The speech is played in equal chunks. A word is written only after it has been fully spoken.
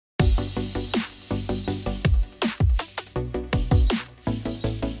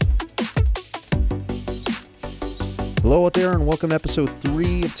Hello out there and welcome to episode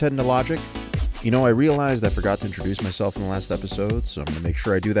 3 of Ted and the Logic. You know, I realized I forgot to introduce myself in the last episode, so I'm going to make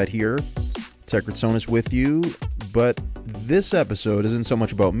sure I do that here. Ted Ritsonis with you, but this episode isn't so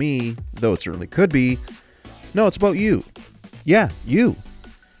much about me, though it certainly could be. No, it's about you. Yeah, you.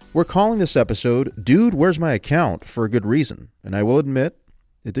 We're calling this episode, Dude, Where's My Account? For a good reason. And I will admit,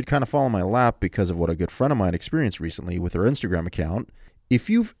 it did kind of fall in my lap because of what a good friend of mine experienced recently with her Instagram account.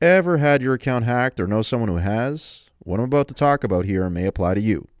 If you've ever had your account hacked or know someone who has, what I'm about to talk about here may apply to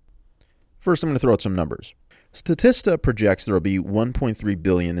you. First, I'm going to throw out some numbers. Statista projects there will be 1.3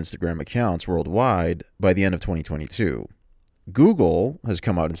 billion Instagram accounts worldwide by the end of 2022. Google has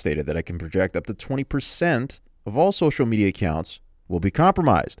come out and stated that it can project up to 20% of all social media accounts will be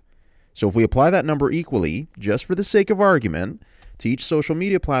compromised. So if we apply that number equally, just for the sake of argument, to each social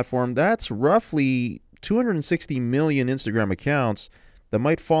media platform, that's roughly 260 million Instagram accounts that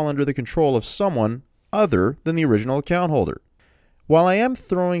might fall under the control of someone other than the original account holder. While I am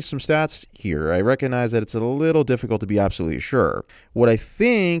throwing some stats here, I recognize that it's a little difficult to be absolutely sure. What I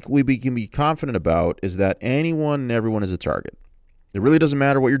think we can be confident about is that anyone and everyone is a target. It really doesn't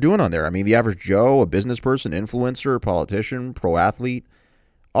matter what you're doing on there. I mean, the average Joe, a business person, influencer, politician, pro athlete,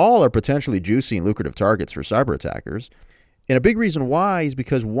 all are potentially juicy and lucrative targets for cyber attackers. And a big reason why is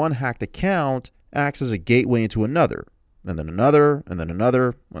because one hacked account acts as a gateway into another, and then another, and then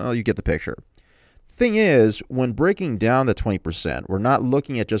another. Well, you get the picture. Thing is, when breaking down the 20%, we're not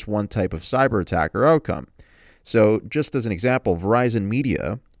looking at just one type of cyber attack or outcome. So just as an example, Verizon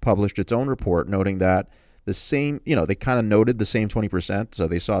Media published its own report noting that the same, they kind of noted the same 20%, so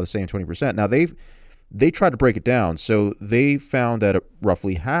they saw the same 20%. Now they tried to break it down, so they found that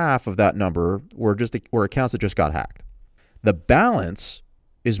roughly half of that number were accounts that just got hacked. The balance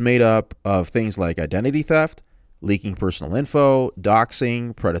is made up of things like identity theft, leaking personal info,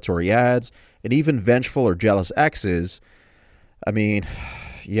 doxing, predatory ads, and even vengeful or jealous exes. I mean,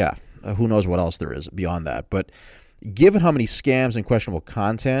 yeah, who knows what else there is beyond that. But given how many scams and questionable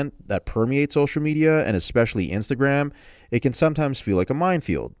content that permeate social media, and especially Instagram, it can sometimes feel like a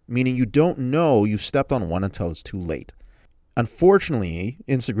minefield, meaning you don't know you've stepped on one until it's too late. Unfortunately,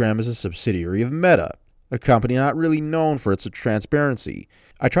 Instagram is a subsidiary of Meta, a company not really known for its transparency.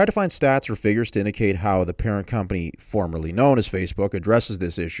 I tried to find stats or figures to indicate how the parent company, formerly known as Facebook, addresses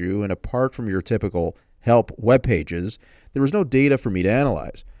this issue, and apart from your typical help web pages, there was no data for me to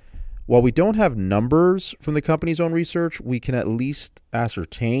analyze. While we don't have numbers from the company's own research, we can at least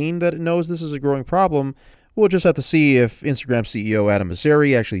ascertain that it knows this is a growing problem. We'll just have to see if Instagram CEO Adam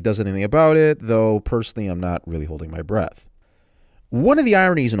Mosseri actually does anything about it, though personally I'm not really holding my breath. One of the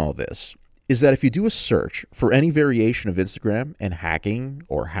ironies in all this is that if you do a search for any variation of Instagram and hacking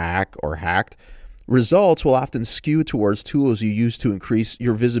or hack or hacked, results will often skew towards tools you use to increase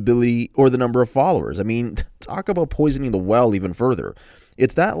your visibility or the number of followers. I mean, talk about poisoning the well even further.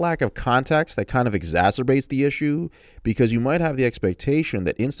 It's that lack of context that kind of exacerbates the issue, because you might have the expectation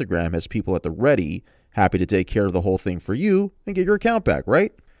that Instagram has people at the ready, happy to take care of the whole thing for you and get your account back,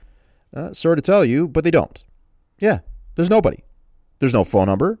 right? Sorry to tell you, but they don't. Yeah, there's nobody. There's no phone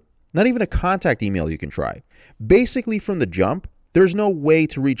number, not even a contact email you can try. Basically, from the jump, there's no way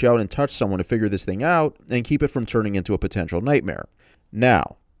to reach out and touch someone to figure this thing out and keep it from turning into a potential nightmare.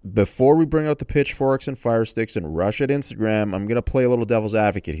 Now, before we bring out the pitchforks and fire sticks and rush at Instagram, I'm going to play a little devil's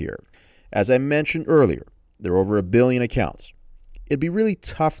advocate here. As I mentioned earlier, there are over 1 billion accounts. It'd be really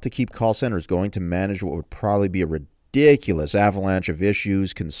tough to keep call centers going to manage what would probably be a ridiculous avalanche of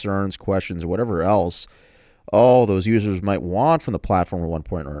issues, concerns, questions, or whatever else all those users might want from the platform at one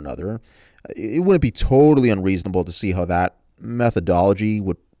point or another. It wouldn't be totally unreasonable to see how that methodology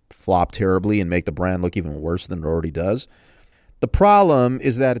would flop terribly and make the brand look even worse than it already does. The problem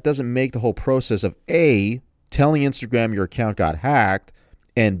is that it doesn't make the whole process of A, telling Instagram your account got hacked,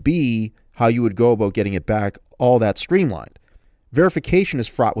 and B, how you would go about getting it back all that streamlined. Verification is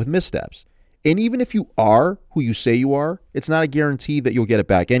fraught with missteps. And even if you are who you say you are, it's not a guarantee that you'll get it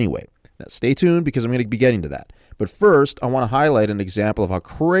back anyway. Now, stay tuned because I'm going to be getting to that. But first, I want to highlight an example of how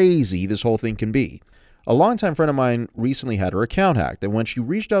crazy this whole thing can be. A longtime friend of mine recently had her account hacked, and when she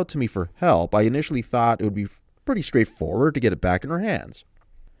reached out to me for help, I initially thought it would be pretty straightforward to get it back in her hands.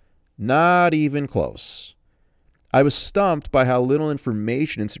 Not even close. I was stumped by how little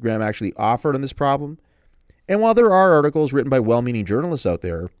information Instagram actually offered on this problem. And while there are articles written by well-meaning journalists out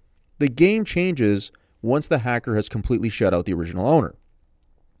there, the game changes once the hacker has completely shut out the original owner.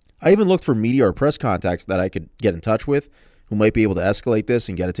 I even looked for media or press contacts that I could get in touch with who might be able to escalate this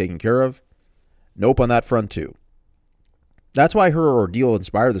and get it taken care of. Nope on that front too. That's why her ordeal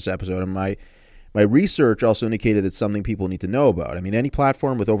inspired this episode, and my My research also indicated that something people need to know about. I mean, any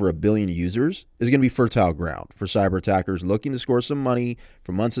platform with over 1 billion users is going to be fertile ground for cyber attackers looking to score some money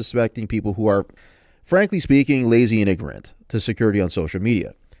from unsuspecting people who are, frankly speaking, lazy and ignorant to security on social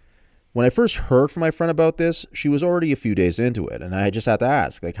media. When I first heard from my friend about this, she was already a few days into it, and I just had to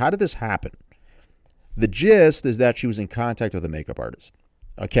ask, how did this happen? The gist is that she was in contact with a makeup artist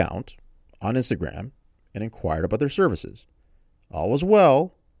account on Instagram and inquired about their services. All was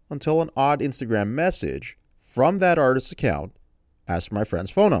well until an odd Instagram message from that artist's account asked for my friend's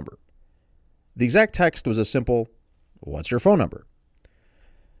phone number. The exact text was a simple, "What's your phone number?"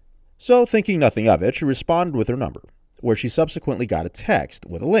 So, thinking nothing of it, she responded with her number, where she subsequently got a text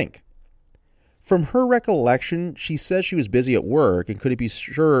with a link. From her recollection, she says she was busy at work and couldn't be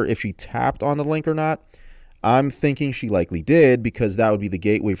sure if she tapped on the link or not. I'm thinking she likely did, because that would be the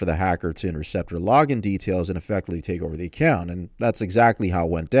gateway for the hacker to intercept her login details and effectively take over the account. And that's exactly how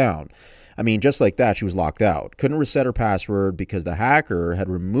it went down. I mean, just like that, she was locked out. Couldn't reset her password because the hacker had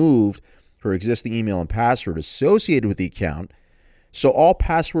removed her existing email and password associated with the account. So all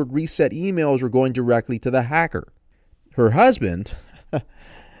password reset emails were going directly to the hacker. Her husband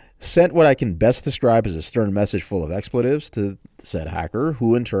sent what I can best describe as a stern message full of expletives to said hacker,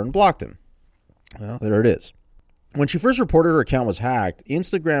 who in turn blocked him. Well, there it is. When she first reported her account was hacked,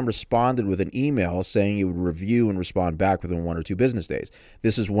 Instagram responded with an email saying it would review and respond back within 1 or 2 business days.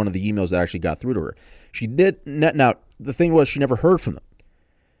 This is one of the emails that actually got through to her. Now, the thing was, she never heard from them.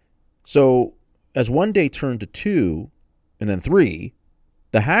 So, as one day turned to 2, and then 3,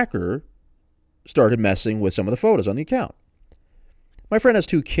 the hacker started messing with some of the photos on the account. My friend has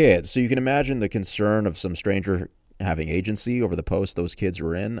 2 kids, so you can imagine the concern of some stranger having agency over the post those kids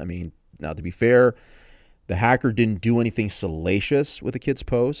were in. I mean, now, to be fair, the hacker didn't do anything salacious with the kid's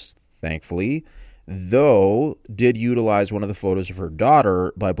posts, thankfully, though did utilize one of the photos of her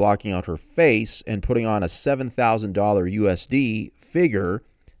daughter by blocking out her face and putting on a $7,000 USD figure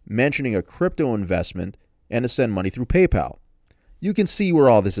mentioning a crypto investment and to send money through PayPal. You can see where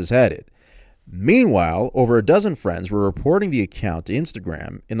all this is headed. Meanwhile, over a dozen friends were reporting the account to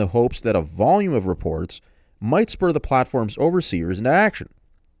Instagram in the hopes that a volume of reports might spur the platform's overseers into action.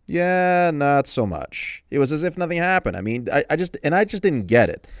 Yeah, not so much. It was as if nothing happened. I mean, I just didn't get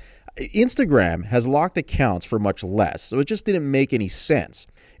it. Instagram has locked accounts for much less, so it just didn't make any sense.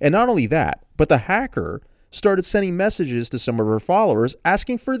 And not only that, but the hacker started sending messages to some of her followers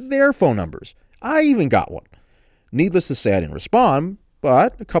asking for their phone numbers. I even got one. Needless to say, I didn't respond,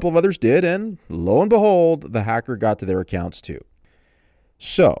 but a couple of others did, and lo and behold, the hacker got to their accounts too.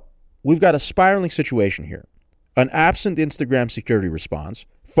 So, we've got a spiraling situation here. An absent Instagram security response,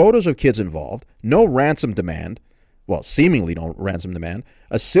 photos of kids involved, no ransom demand, well, seemingly no ransom demand,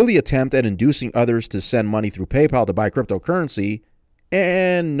 a silly attempt at inducing others to send money through PayPal to buy cryptocurrency,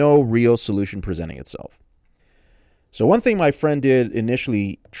 and no real solution presenting itself. So one thing my friend did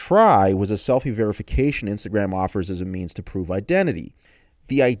initially try was a selfie verification Instagram offers as a means to prove identity.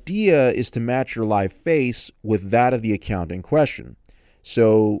 The idea is to match your live face with that of the account in question.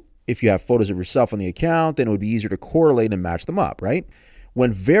 So if you have photos of yourself on the account, then it would be easier to correlate and match them up, right?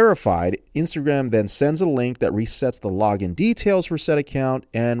 When verified, Instagram then sends a link that resets the login details for said account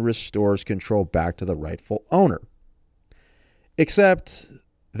and restores control back to the rightful owner. Except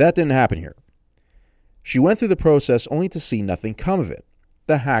that didn't happen here. She went through the process only to see nothing come of it.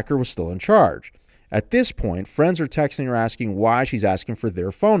 The hacker was still in charge. At this point, friends are texting her asking why she's asking for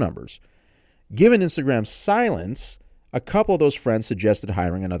their phone numbers. Given Instagram's silence, a couple of those friends suggested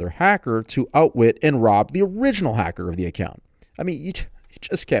hiring another hacker to outwit and rob the original hacker of the account. I mean, you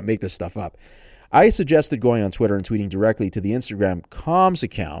just can't make this stuff up. I suggested going on Twitter and tweeting directly to the Instagram comms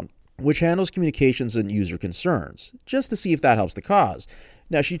account, which handles communications and user concerns, just to see if that helps the cause.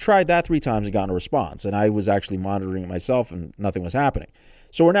 Now, she tried that 3 times and got no response, and I was actually monitoring it myself and nothing was happening.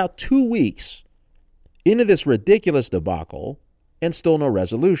 So we're now 2 weeks into this ridiculous debacle and still no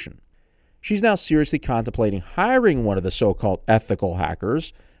resolution. She's now seriously contemplating hiring one of the so-called ethical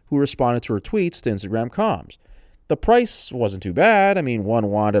hackers who responded to her tweets to Instagram comms. The price wasn't too bad. I mean, one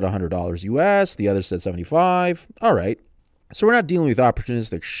wanted $100 US, the other said $75. All right. So we're not dealing with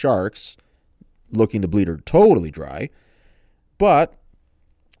opportunistic sharks looking to bleed her totally dry. But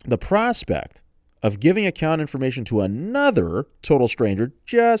the prospect of giving account information to another total stranger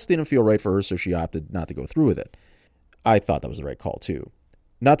just didn't feel right for her, so she opted not to go through with it. I thought that was the right call, too.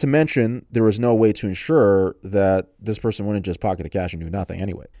 Not to mention, there was no way to ensure that this person wouldn't just pocket the cash and do nothing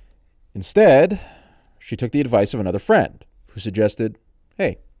anyway. Instead, she took the advice of another friend who suggested,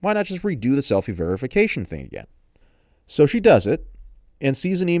 hey, why not just redo the selfie verification thing again? So she does it and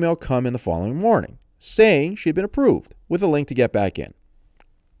sees an email come in the following morning saying she had been approved with a link to get back in.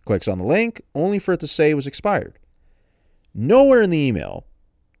 clicks on the link, only for it to say it was expired. Nowhere in the email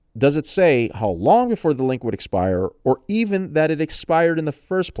does it say how long before the link would expire or even that it expired in the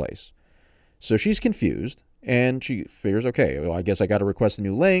first place. So she's confused and she figures, okay, well, I guess I got to request a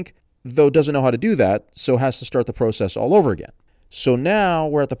new link, though doesn't know how to do that, so has to start the process all over again. So now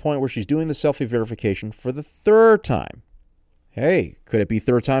we're at the point where she's doing the selfie verification for the third time. Hey, could it be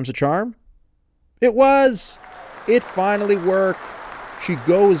third time's a charm? It was. It finally worked. She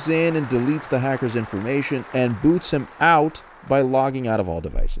goes in and deletes the hacker's information and boots him out by logging out of all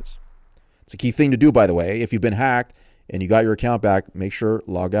devices. It's a key thing to do, by the way. If you've been hacked and you got your account back, make sure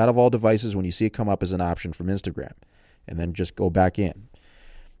log out of all devices when you see it come up as an option from Instagram, and then just go back in.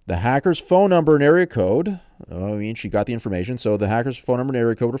 The hacker's phone number and area code, she got the information. So the hacker's phone number and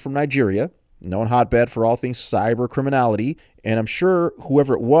area code are from Nigeria, known hotbed for all things cyber criminality. And I'm sure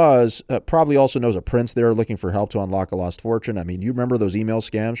whoever it was probably also knows a prince there looking for help to unlock a lost fortune. I mean, you remember those email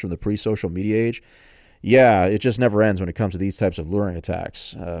scams from the pre-social media age? Yeah, it just never ends when it comes to these types of luring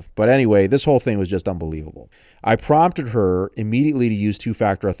attacks. But anyway, this whole thing was just unbelievable. I prompted her immediately to use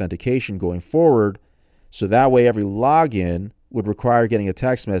two-factor authentication going forward, so that way every login would require getting a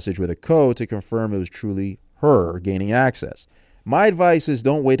text message with a code to confirm it was truly her gaining access. My advice is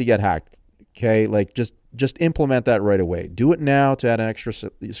don't wait to get hacked, okay? Like just implement that right away. Do it now to add an extra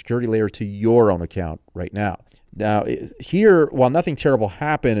security layer to your own account right now. Now, here, while nothing terrible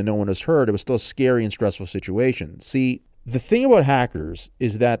happened and no one was hurt, it was still a scary and stressful situation. See, the thing about hackers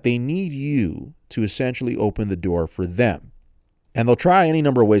is that they need you to essentially open the door for them. And they'll try any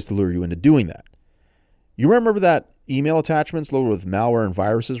number of ways to lure you into doing that. You remember that email attachments loaded with malware and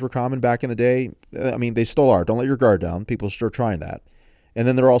viruses were common back in the day? I mean, they still are. Don't let your guard down. People are still trying that. And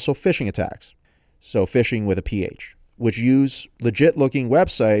then there are also phishing attacks. So phishing with a PH, which use legit-looking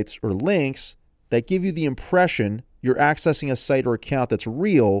websites or links that give you the impression you're accessing a site or account that's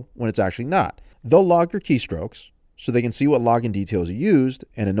real when it's actually not. They'll log your keystrokes so they can see what login details you used,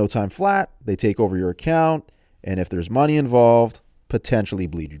 and in no time flat, they take over your account, and if there's money involved, potentially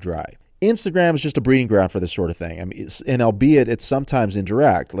bleed you dry. Instagram is just a breeding ground for this sort of thing. I mean, and albeit it's sometimes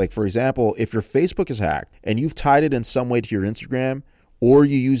indirect. Like, for example, if your Facebook is hacked and you've tied it in some way to your Instagram, or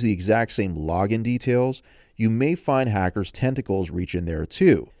you use the exact same login details, you may find hackers' tentacles reach in there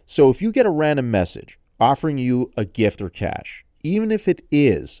too. So if you get a random message offering you a gift or cash, even if it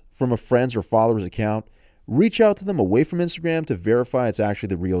is from a friend's or follower's account, reach out to them away from Instagram to verify it's actually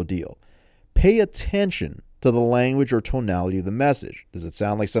the real deal. Pay attention to the language or tonality of the message. Does it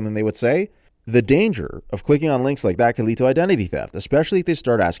sound like something they would say? The danger of clicking on links like that can lead to identity theft, especially if they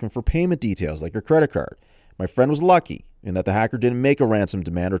start asking for payment details like your credit card. My friend was lucky in that the hacker didn't make a ransom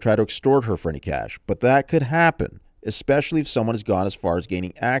demand or try to extort her for any cash, but that could happen, especially if someone has gone as far as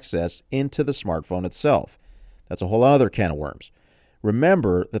gaining access into the smartphone itself. That's a whole other can of worms.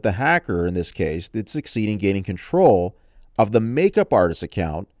 Remember that the hacker in this case did succeed in gaining control of the makeup artist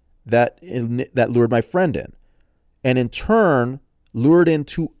account that lured my friend in, and in turn lured in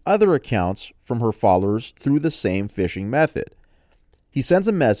two other accounts from her followers through the same phishing method. He sends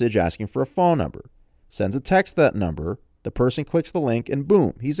a message asking for a phone number, sends a text to that number, the person clicks the link, and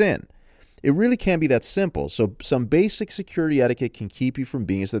boom, he's in. It really can be that simple, so some basic security etiquette can keep you from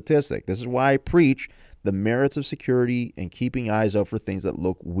being a statistic. This is why I preach the merits of security and keeping eyes out for things that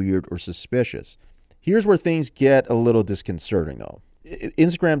look weird or suspicious. Here's where things get a little disconcerting, though.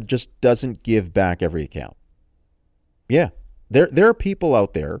 Instagram just doesn't give back every account. Yeah, there are people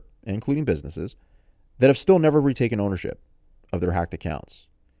out there, including businesses, that have still never retaken ownership of their hacked accounts.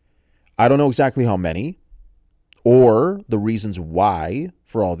 I don't know exactly how many or the reasons why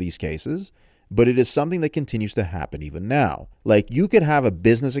for all these cases, but it is something that continues to happen even now. Like, you could have a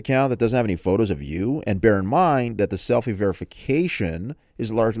business account that doesn't have any photos of you, and bear in mind that the selfie verification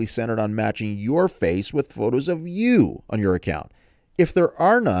is largely centered on matching your face with photos of you on your account. If there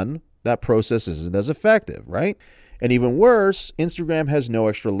are none, that process isn't as effective, right? And even worse, Instagram has no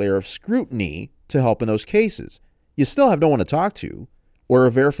extra layer of scrutiny to help in those cases. You still have no one to talk to, or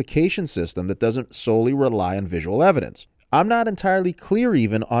a verification system that doesn't solely rely on visual evidence. I'm not entirely clear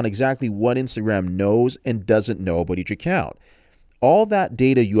even on exactly what Instagram knows and doesn't know about each account. All that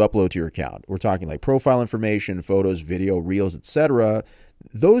data you upload to your account, we're talking like profile information, photos, video, reels, etc.,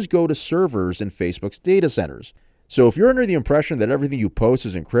 those go to servers in Facebook's data centers. So if you're under the impression that everything you post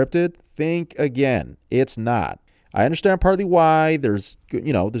is encrypted, think again. It's not. I understand partly why there's going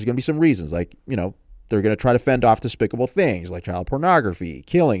to be some reasons, like, they're going to try to fend off despicable things like child pornography,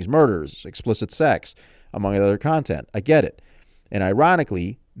 killings, murders, explicit sex, among other content. I get it. And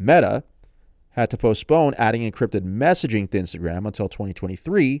ironically, Meta had to postpone adding encrypted messaging to Instagram until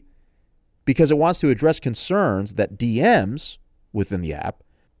 2023 because it wants to address concerns that DMs within the app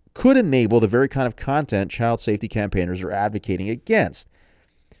could enable the very kind of content child safety campaigners are advocating against.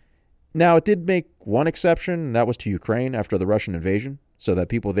 Now, it did make one exception, and that was to Ukraine after the Russian invasion, so that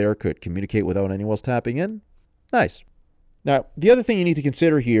people there could communicate without anyone else tapping in. Nice. Now, the other thing you need to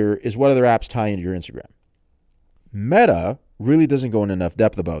consider here is what other apps tie into your Instagram. Meta really doesn't go into enough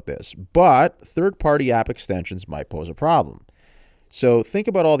depth about this, but third-party app extensions might pose a problem. So think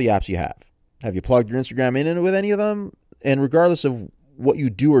about all the apps you have. Have you plugged your Instagram in with any of them? And regardless of what you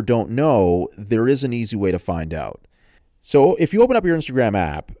do or don't know, there is an easy way to find out. So if you open up your Instagram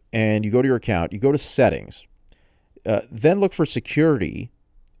app and you go to your account, you go to settings, then look for security,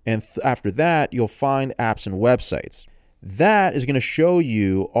 and after that, you'll find apps and websites. That is going to show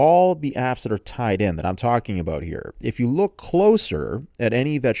you all the apps that are tied in that I'm talking about here. If you look closer at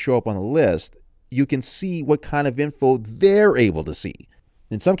any that show up on the list, you can see what kind of info they're able to see.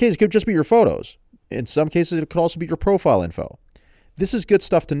 In some cases, it could just be your photos. In some cases, it could also be your profile info. This is good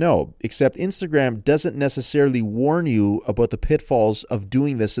stuff to know, except Instagram doesn't necessarily warn you about the pitfalls of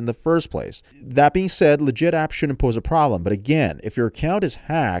doing this in the first place. That being said, legit apps shouldn't pose a problem. But again, if your account is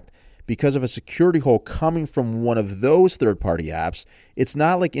hacked because of a security hole coming from one of those third-party apps, it's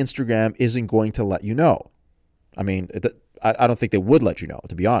not like Instagram isn't going to let you know. I mean, I don't think they would let you know,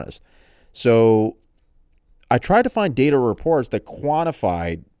 to be honest. So I tried to find data reports that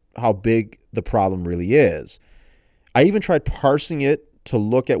quantified how big the problem really is. I even tried parsing it to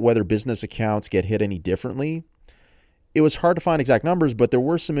look at whether business accounts get hit any differently. It was hard to find exact numbers, but there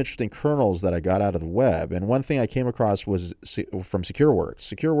were some interesting kernels that I got out of the web. And one thing I came across was from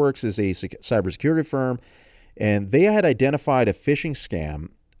SecureWorks. SecureWorks is a cybersecurity firm, and they had identified a phishing scam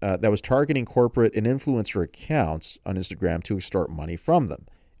that was targeting corporate and influencer accounts on Instagram to extort money from them.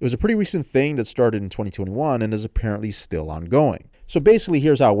 It was a pretty recent thing that started in 2021 and is apparently still ongoing. So basically,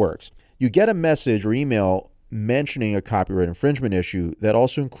 here's how it works. You get a message or email mentioning a copyright infringement issue that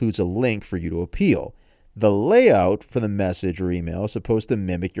also includes a link for you to appeal. The layout for the message or email is supposed to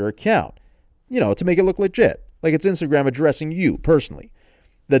mimic your account, to make it look legit, like it's Instagram addressing you personally.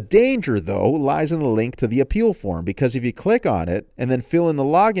 The danger, though, lies in the link to the appeal form, because if you click on it and then fill in the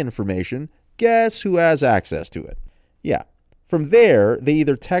login information, guess who has access to it? Yeah. From there, they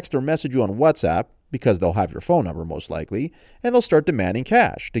either text or message you on WhatsApp, because they'll have your phone number most likely, and they'll start demanding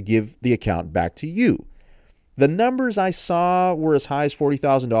cash to give the account back to you. The numbers I saw were as high as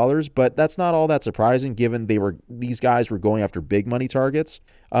 $40,000, but that's not all that surprising given these guys were going after big money targets.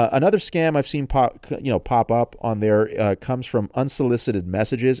 Another scam I've seen pop up on there comes from unsolicited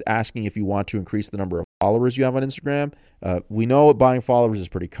messages asking if you want to increase the number of followers you have on Instagram. We know buying followers is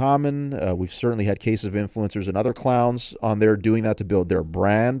pretty common. We've certainly had cases of influencers and other clowns on there doing that to build their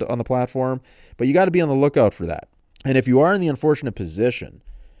brand on the platform, but you got to be on the lookout for that. And if you are in the unfortunate position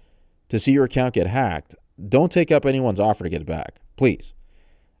to see your account get hacked, don't take up anyone's offer to get it back, please.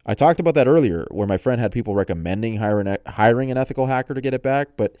 I talked about that earlier where my friend had people recommending hiring an ethical hacker to get it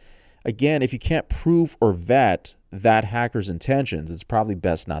back. But again, if you can't prove or vet that hacker's intentions, it's probably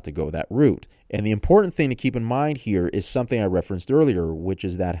best not to go that route. And the important thing to keep in mind here is something I referenced earlier, which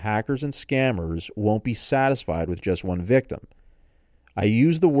is that hackers and scammers won't be satisfied with just one victim. I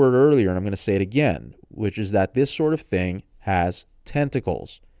used the word earlier, and I'm going to say it again, which is that this sort of thing has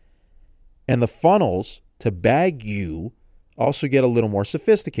tentacles. And the funnels to bag you also get a little more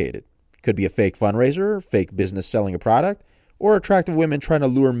sophisticated. Could be a fake fundraiser, fake business selling a product, or attractive women trying to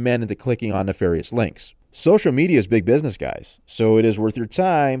lure men into clicking on nefarious links. Social media is big business, guys, so it is worth your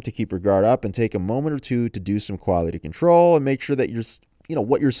time to keep your guard up and take a moment or two to do some quality control and make sure that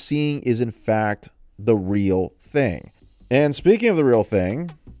what you're seeing is in fact the real thing. And speaking of the real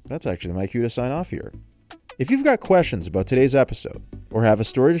thing, that's actually my cue to sign off here. If you've got questions about today's episode or have a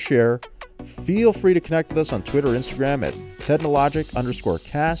story to share, feel free to connect with us on Twitter or Instagram at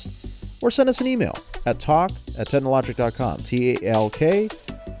technologic_cast, or send us an email at talk@technologic.com,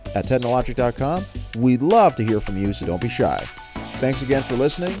 talk@technologic.com. We'd love to hear from you, so don't be shy. Thanks again for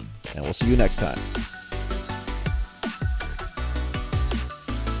listening, and we'll see you next time.